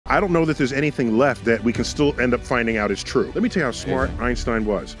I don't know that there's anything left that we can still end up finding out is true. Let me tell you how smart Einstein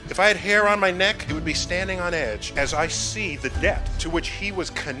was. If I had hair on my neck, it would be standing on edge as I see the depth to which he was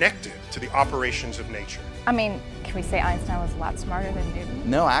connected to the operations of nature. I mean, can we say Einstein was a lot smarter than Newton?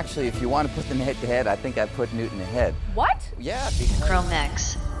 No, actually, if you want to put them head to head, I think I'd put Newton ahead. What? Yeah, because...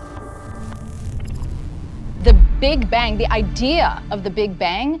 Chromex. The Big Bang, the idea of the Big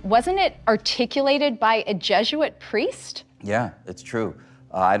Bang, wasn't it articulated by a Jesuit priest? Yeah, it's true.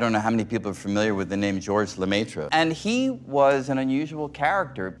 I don't know how many people are familiar with the name Georges Lemaitre. And he was an unusual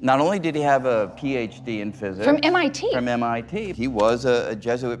character. Not only did he have a PhD in physics. From MIT. From MIT. He was a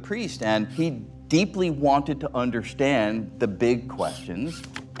Jesuit priest, and he deeply wanted to understand the big questions.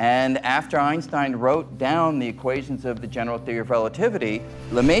 And after Einstein wrote down the equations of the general theory of relativity,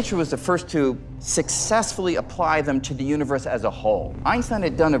 Lemaitre was the first to successfully apply them to the universe as a whole. Einstein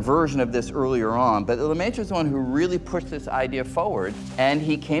had done a version of this earlier on, but Lemaitre is the one who really pushed this idea forward, and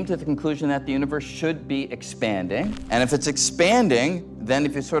he came to the conclusion that the universe should be expanding. And if it's expanding, then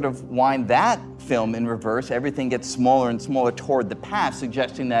if you sort of wind that film in reverse, everything gets smaller and smaller toward the past,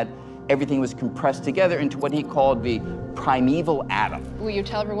 suggesting that everything was compressed together into what he called the primeval atom. Will you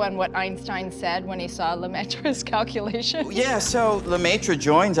tell everyone what Einstein said when he saw Lemaitre's calculation? Yeah, so Lemaitre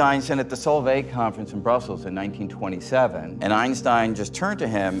joins Einstein at the Solvay conference in Brussels in 1927, and Einstein just turned to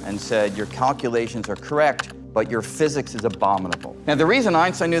him and said, "Your calculations are correct, but your physics is abominable." Now, the reason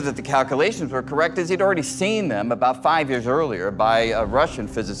Einstein knew that the calculations were correct is he'd already seen them about 5 years earlier by a Russian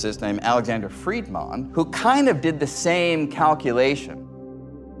physicist named Alexander Friedmann, who kind of did the same calculation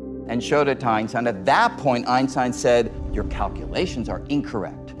and showed it to Einstein. At that point, Einstein said, "Your calculations are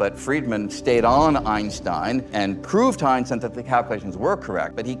incorrect." But Friedmann stayed on Einstein and proved to Einstein that the calculations were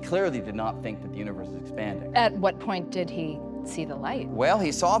correct, but he clearly did not think that the universe is expanding. At what point did he see the light? Well,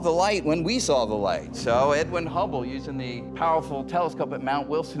 he saw the light when we saw the light. So Edwin Hubble, using the powerful telescope at Mount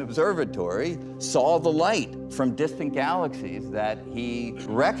Wilson Observatory, saw the light from distant galaxies that he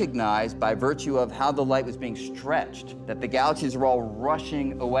recognized by virtue of how the light was being stretched, that the galaxies were all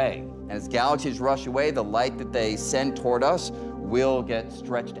rushing away. And as galaxies rush away, the light that they send toward us will get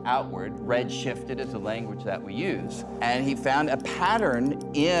stretched outward. Red-shifted is the language that we use. And he found a pattern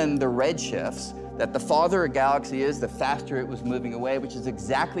in the redshifts that the farther a galaxy is, the faster it was moving away, which is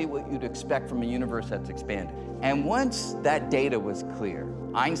exactly what you'd expect from a universe that's expanding. And once that data was clear,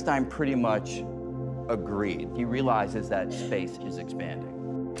 Einstein pretty much agreed. He realizes that space is expanding.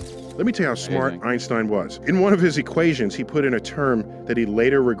 Let me tell you how smart Einstein was. In one of his equations, he put in a term that he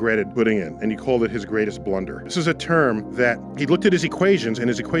later regretted putting in, and he called it his greatest blunder. This is a term that he looked at his equations, and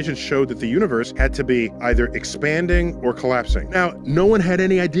his equations showed that the universe had to be either expanding or collapsing. Now, no one had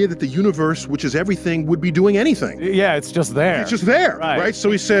any idea that the universe, which is everything, would be doing anything. Yeah, it's just there. It's just there, right? So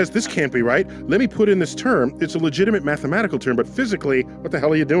he says, this can't be right. Let me put in this term. It's a legitimate mathematical term, but physically, what the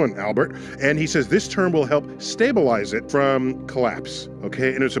hell are you doing, Albert? And he says this term will help stabilize it from collapse,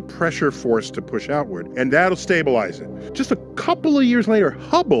 okay? And it's a pressure force to push outward, and that'll stabilize it. Just a couple of years later,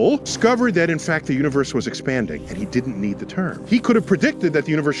 Hubble discovered that, in fact, the universe was expanding, and he didn't need the term. He could have predicted that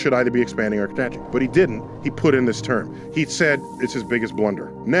the universe should either be expanding or contracting, but he didn't. He put in this term. He said it's his biggest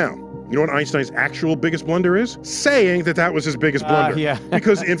blunder. Now, you know what Einstein's actual biggest blunder is? Saying that that was his biggest blunder. Yeah.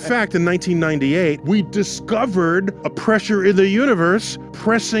 Because, in fact, in 1998, we discovered a pressure in the universe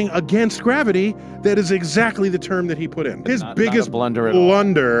pressing against gravity that is exactly the term that he put in. His biggest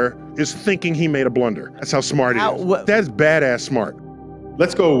blunder is thinking he made a blunder. That's how smart he is. That's badass smart.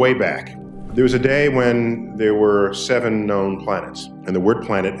 Let's go way back. There was a day when there were 7 known planets, and the word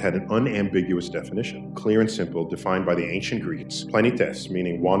planet had an unambiguous definition, clear and simple, defined by the ancient Greeks. Planetes,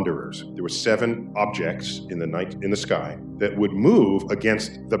 meaning wanderers. There were 7 objects in the night, in the sky, that would move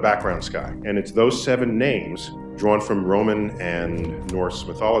against the background sky. And it's those 7 names, drawn from Roman and Norse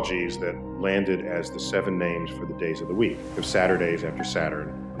mythologies, that landed as the 7 names for the days of the week. You have Saturdays after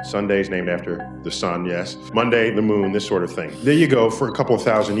Saturn, Sundays named after the sun, yes. Monday, the moon, this sort of thing. There you go. For a couple of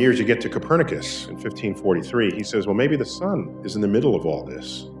thousand years, you get to Copernicus in 1543. He says, well, maybe the sun is in the middle of all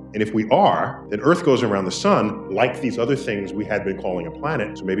this. And if we are, then Earth goes around the sun like these other things we had been calling a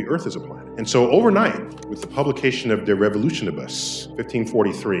planet, so maybe Earth is a planet. And so overnight, with the publication of De Revolutionibus,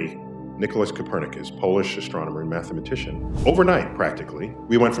 1543, Nicholas Copernicus, Polish astronomer and mathematician, overnight practically,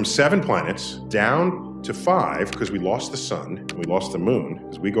 we went from 7 planets down to 5 because we lost the sun and we lost the moon.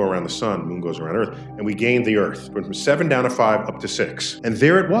 As we go around the sun, moon goes around Earth, and we gained the Earth. Went from 7 down to 5 up to 6. And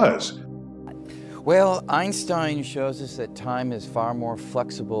there it was. Well, Einstein shows us that time is far more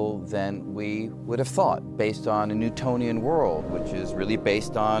flexible than we would have thought, based on a Newtonian world, which is really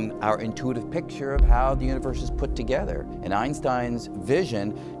based on our intuitive picture of how the universe is put together. In Einstein's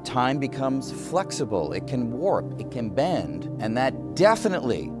vision, time becomes flexible, it can warp, it can bend, and that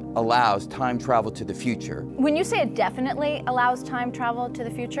definitely allows time travel to the future. When you say it definitely allows time travel to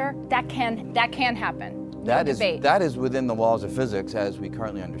the future, that can happen. That is within the laws of physics as we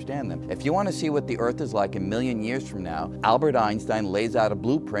currently understand them. If you want to see what the Earth is like a million years from now, Albert Einstein lays out a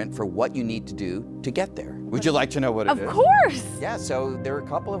blueprint for what you need to do to get there. Would you like to know what it is? Of course! Yeah, so there are a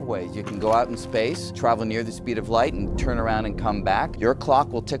couple of ways. You can go out in space, travel near the speed of light, and turn around and come back. Your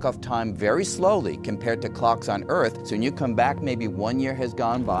clock will tick off time very slowly compared to clocks on Earth. So when you come back, maybe 1 year has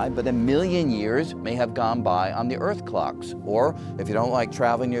gone by, but a million years may have gone by on the Earth clocks. Or if you don't like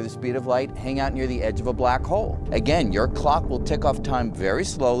traveling near the speed of light, hang out near the edge of a black hole. Again, your clock will tick off time very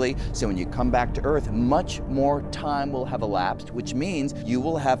slowly, so when you come back to Earth, much more time will have elapsed, which means you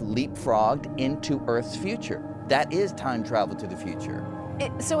will have leapfrogged into Earth's future. That is time travel to the future.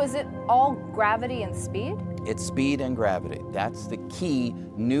 So is it all gravity and speed? It's speed and gravity. That's the key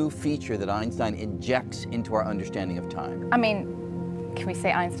new feature that Einstein injects into our understanding of time. I mean, can we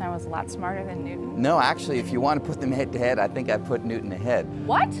say Einstein was a lot smarter than Newton? No, actually, if you want to put them head to head, I think I put Newton ahead.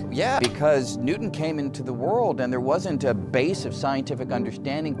 What? Yeah, because Newton came into the world and there wasn't a base of scientific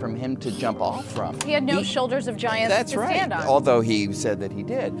understanding from him to jump off from. He had no shoulders of giants to stand on. Although he said that he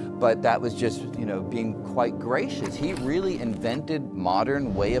did, but that was just, being quite gracious. He really invented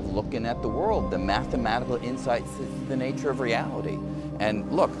modern way of looking at the world, the mathematical insights into the nature of reality.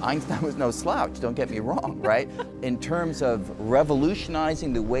 And look, Einstein was no slouch, don't get me wrong, right? In terms of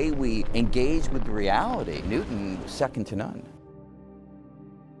revolutionizing the way we engage with reality, Newton was second to none.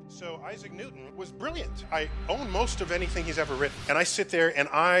 So Isaac Newton was brilliant. I own most of anything he's ever written, and I sit there and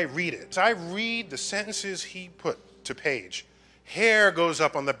I read it. So I read the sentences he put to page. Hair goes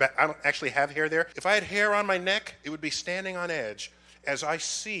up on the back. I don't actually have hair there. If I had hair on my neck, it would be standing on edge as I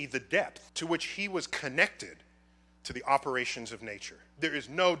see the depth to which he was connected to the operations of nature. There is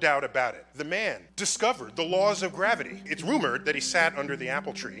no doubt about it. The man discovered the laws of gravity. It's rumored that he sat under the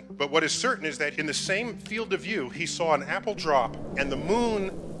apple tree, but what is certain is that in the same field of view, he saw an apple drop and the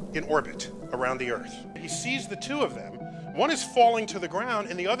moon in orbit around the Earth. He sees the two of them. One is falling to the ground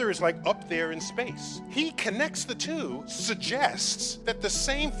and the other is like up there in space. He connects the two, suggests that the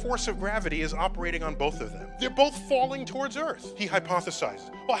same force of gravity is operating on both of them. They're both falling towards Earth. He hypothesizes,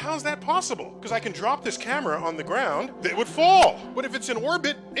 well, how's that possible? Because I can drop this camera on the ground, it would fall. But if it's in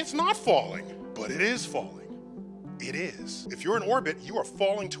orbit, it's not falling. But it is falling. It is. If you're in orbit, you are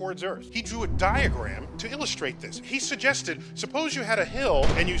falling towards Earth. He drew a diagram to illustrate this. He suggested, suppose you had a hill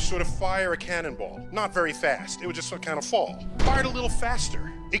and you sort of fire a cannonball. Not very fast. It would just sort of kind of fall. Fire it a little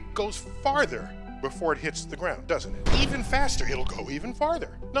faster. It goes farther before it hits the ground, doesn't it? Even faster, it'll go even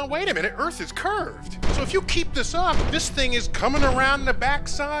farther. Now, wait a minute, Earth is curved. So if you keep this up, this thing is coming around the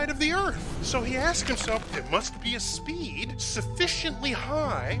backside of the Earth. So he asked himself, there must be a speed sufficiently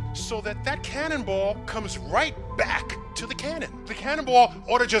high so that that cannonball comes right back to the cannon. The cannonball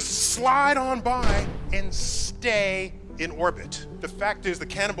ought to just slide on by and stay in orbit. The fact is the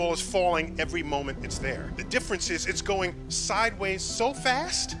cannonball is falling every moment it's there. The difference is it's going sideways so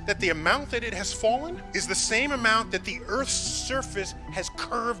fast that the amount that it has fallen is the same amount that the Earth's surface has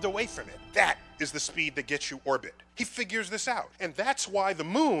curved away from it. That is the speed that gets you orbit. He figures this out. And that's why the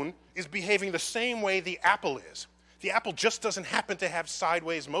moon is behaving the same way the apple is. The apple just doesn't happen to have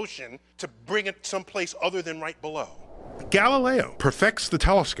sideways motion to bring it someplace other than right below. Galileo perfects the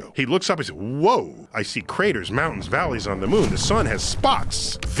telescope. He looks up and says, whoa, I see craters, mountains, valleys on the moon. The sun has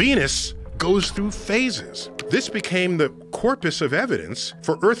spots. Venus goes through phases. This became the corpus of evidence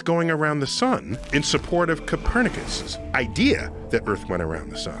for Earth going around the sun in support of Copernicus' idea that Earth went around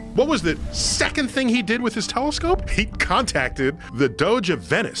the sun. What was the second thing he did with his telescope? He contacted the Doge of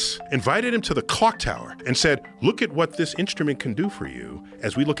Venice, invited him to the clock tower, and said, look at what this instrument can do for you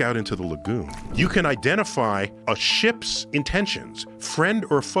as we look out into the lagoon. You can identify a ship's intentions, friend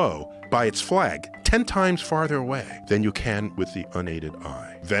or foe, by its flag 10 times farther away than you can with the unaided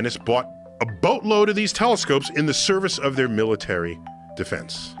eye. Venice bought a boatload of these telescopes in the service of their military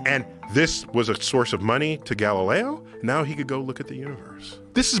defense. And this was a source of money to Galileo. Now he could go look at the universe.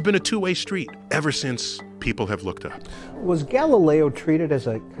 This has been a two-way street ever since people have looked up. Was Galileo treated as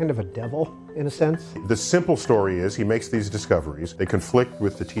a kind of a devil, in a sense? The simple story is he makes these discoveries. They conflict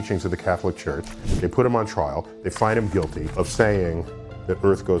with the teachings of the Catholic Church. They put him on trial. They find him guilty of saying that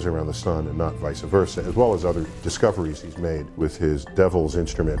Earth goes around the sun and not vice versa, as well as other discoveries he's made with his devil's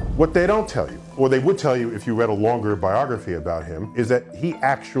instrument. What they don't tell you, or they would tell you if you read a longer biography about him, is that he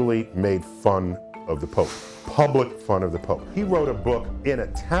actually made fun of the Pope. Public fun of the Pope. He wrote a book in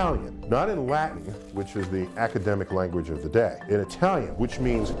Italian, not in Latin, which is the academic language of the day, in Italian, which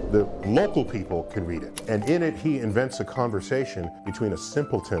means the local people can read it. And in it, he invents a conversation between a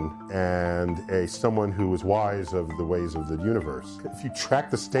simpleton and someone who is wise of the ways of the universe. If you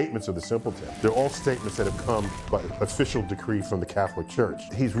track the statements of the simpleton, they're all statements that have come by official decree from the Catholic Church.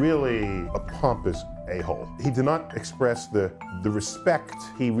 He's really a pompous a-hole. He did not express the respect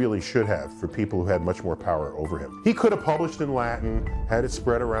he really should have for people who had much more power over him. He could have published in Latin, had it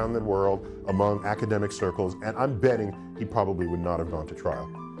spread around the world among academic circles, and I'm betting he probably would not have gone to trial.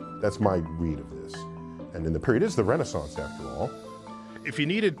 That's my read of this. And in the period, it's the Renaissance after all. If you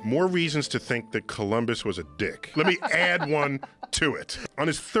needed more reasons to think that Columbus was a dick, let me add one to it. On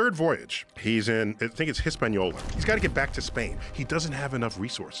his third voyage, he's in, I think it's Hispaniola. He's got to get back to Spain. He doesn't have enough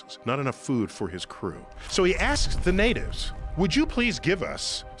resources, not enough food for his crew. So he asks the natives, would you please give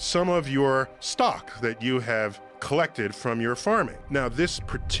us some of your stock that you have collected from your farming? Now, this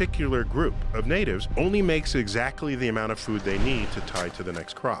particular group of natives only makes exactly the amount of food they need to tie to the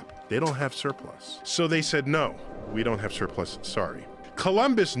next crop. They don't have surplus. So they said, no, we don't have surplus, sorry.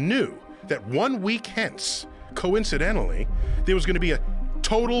 Columbus knew that 1 week hence, coincidentally, there was going to be a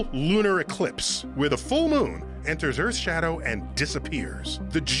total lunar eclipse where the full moon enters Earth's shadow and disappears.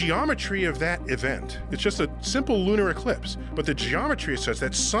 The geometry of that event, it's just a simple lunar eclipse, but the geometry is such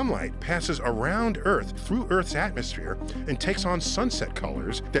that sunlight passes around Earth through Earth's atmosphere and takes on sunset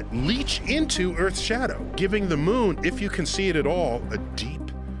colors that leach into Earth's shadow, giving the moon, if you can see it at all, a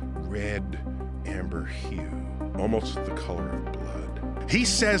deep red amber hue, almost the color of blood. He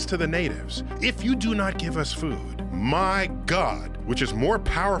says to the natives, if you do not give us food, my God, which is more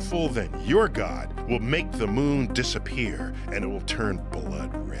powerful than your God, will make the moon disappear and it will turn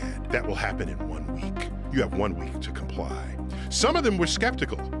blood red. That will happen in 1 week. You have 1 week to comply. Some of them were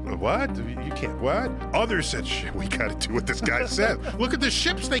skeptical. What? You can't, what? Others said, shit, we gotta do what this guy said. Look at the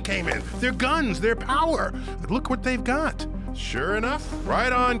ships they came in, their guns, their power. Look what they've got. Sure enough,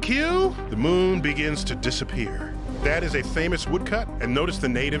 right on cue, the moon begins to disappear. That is a famous woodcut, and notice the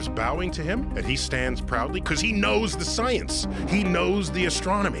natives bowing to him, and he stands proudly, because he knows the science. He knows the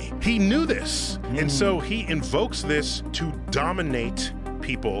astronomy. He knew this. And so he invokes this to dominate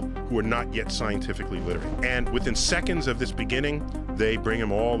people who are not yet scientifically literate. And within seconds of this beginning, they bring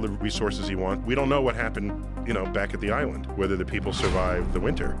him all the resources he wants. We don't know what happened, back at the island, whether the people survived the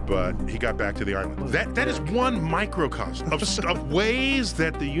winter, but he got back to the island. That is one microcosm of ways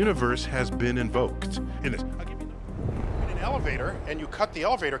that the universe has been invoked in this. Elevator, and you cut the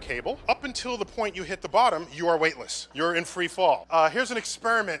elevator cable, up until the point you hit the bottom, you are weightless. You're in free fall. Here's an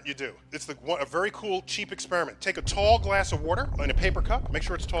experiment you do. It's a very cool, cheap experiment. Take a tall glass of water in a paper cup, make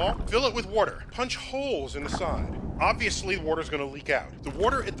sure it's tall, fill it with water, punch holes in the side. Obviously, the water's gonna leak out. The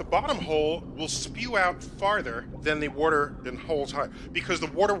water at the bottom hole will spew out farther than the water in holes high, because the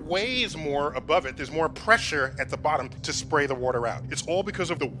water weighs more above it. There's more pressure at the bottom to spray the water out. It's all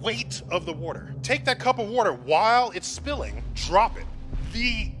because of the weight of the water. Take that cup of water while it's spilling, drop it.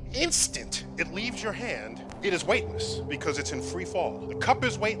 The instant it leaves your hand, it is weightless because it's in free fall. The cup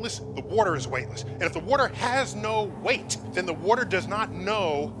is weightless, the water is weightless. And if the water has no weight, then the water does not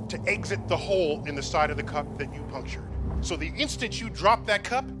know to exit the hole in the side of the cup that you punctured. So the instant you drop that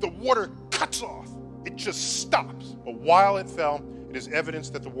cup, the water cuts off. It just stops. But while it fell, it is evidence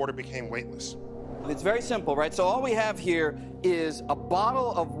that the water became weightless. It's very simple, right? So all we have here is a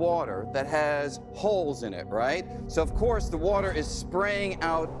bottle of water that has holes in it, right? So of course the water is spraying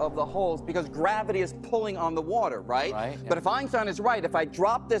out of the holes because gravity is pulling on the water, right? Right, yeah. But if Einstein is right, if I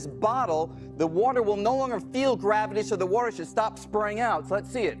drop this bottle, the water will no longer feel gravity, so the water should stop spraying out. So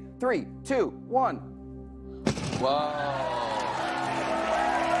let's see it. 3, 2, 1. Whoa. Wow.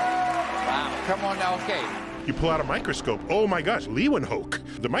 Come on now, okay. You pull out a microscope. Oh my gosh,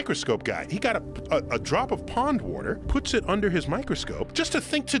 Leeuwenhoek, the microscope guy, he got a drop of pond water, puts it under his microscope just to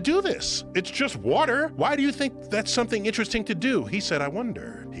think to do this. It's just water. Why do you think that's something interesting to do? He said, I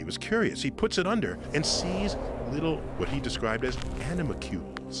wonder. He was curious. He puts it under and sees little, what he described as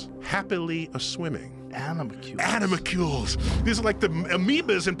animalcules, happily a-swimming. Animalcules. These are like the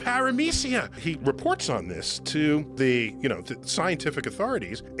amoebas in Paramecia. He reports on this to the scientific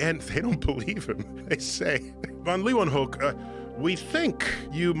authorities, and they don't believe him. They say, Van Leeuwenhoek, we think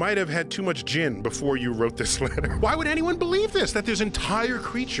you might have had too much gin before you wrote this letter. Why would anyone believe this? That there's entire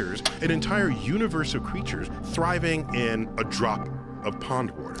creatures, an entire universe of creatures thriving in a drop of pond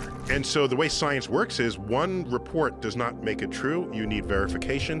water. And so the way science works is one report does not make it true. You need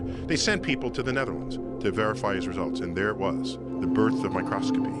verification. They sent people to the Netherlands to verify his results, and there it was, the birth of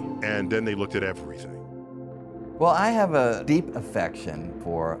microscopy. And then they looked at everything. Well, I have a deep affection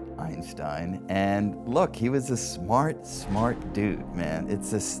for Einstein, and look, he was a smart, smart dude, man.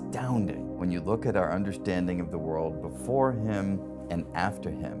 It's astounding when you look at our understanding of the world before him and after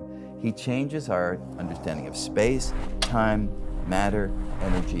him. He changes our understanding of space, time, matter,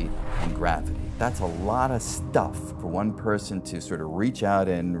 energy, and gravity. That's a lot of stuff for one person to sort of reach out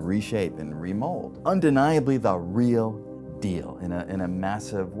and reshape and remold. Undeniably the real deal in a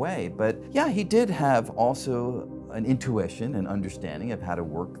massive way. But yeah, he did have also an intuition and understanding of how to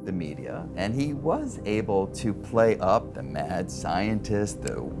work the media, and he was able to play up the mad scientist,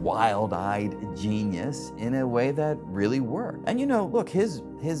 the wild-eyed genius in a way that really worked. And you know, look, his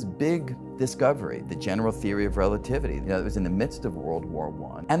big discovery, the general theory of relativity, you know, it was in the midst of World War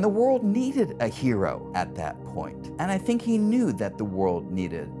I, and the world needed a hero at that point. And I think he knew that the world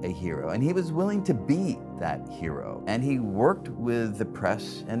needed a hero, and he was willing to be that hero. And he worked with the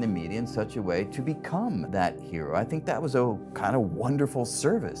press and the media in such a way to become that hero. I think that was a kind of wonderful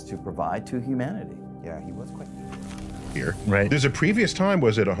service to provide to humanity. Yeah, he was quite good. Here. Right. There's a previous time,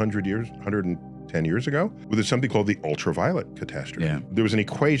 was it 100 years, 110 years ago, where there's something called the ultraviolet catastrophe. Yeah. There was an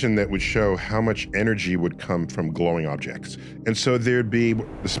equation that would show how much energy would come from glowing objects. And so there'd be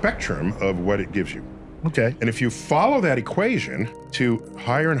the spectrum of what it gives you. Okay. And if you follow that equation to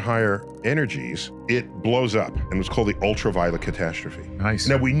higher and higher energies, it blows up, and it's called the ultraviolet catastrophe. Nice.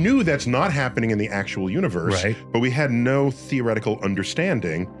 Now, we knew that's not happening in the actual universe, Right. but we had no theoretical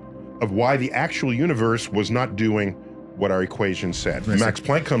understanding of why the actual universe was not doing what our equation said. Right. Max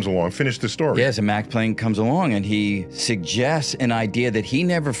Planck comes along, finish the story. Yes, and Max Planck comes along and he suggests an idea that he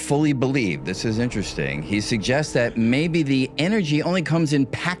never fully believed. This is interesting. He suggests that maybe the energy only comes in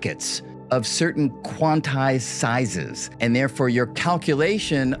packets of certain quantized sizes, and therefore your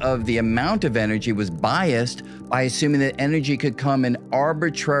calculation of the amount of energy was biased by assuming that energy could come in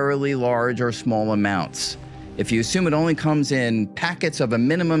arbitrarily large or small amounts. If you assume it only comes in packets of a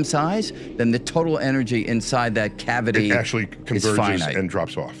minimum size, then the total energy inside that cavity It actually is converges finite. and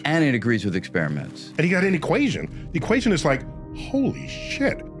drops off. And it agrees with experiments. And he got an equation. The equation is like, holy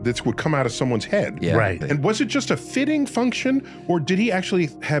shit, this would come out of someone's head. Yeah. Right. And was it just a fitting function, or did he actually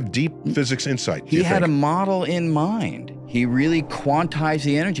have deep physics insight? do He you had a think? model in mind. He really quantized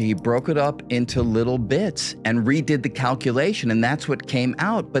the energy. He broke it up into little bits and redid the calculation, and that's what came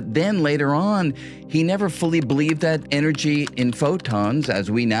out. But then later on, he never fully believed that energy in photons, as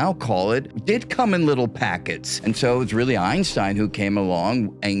we now call it, did come in little packets. And so it's really Einstein who came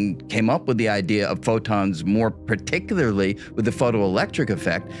along and came up with the idea of photons, more particularly with the photoelectric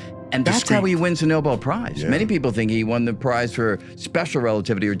effect. And that's how he wins the Nobel Prize. Yeah. Many people think he won the prize for special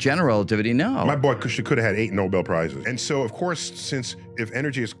relativity or general relativity. No. My boy could have had 8 Nobel Prizes. And so, of course, since if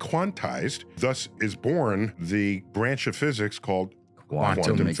energy is quantized, thus is born the branch of physics called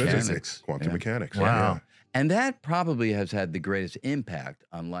Quantum physics. mechanics. Quantum Yeah. mechanics. Wow. Yeah. And that probably has had the greatest impact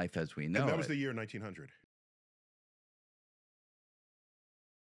on life as we know And that was it. the year 1900.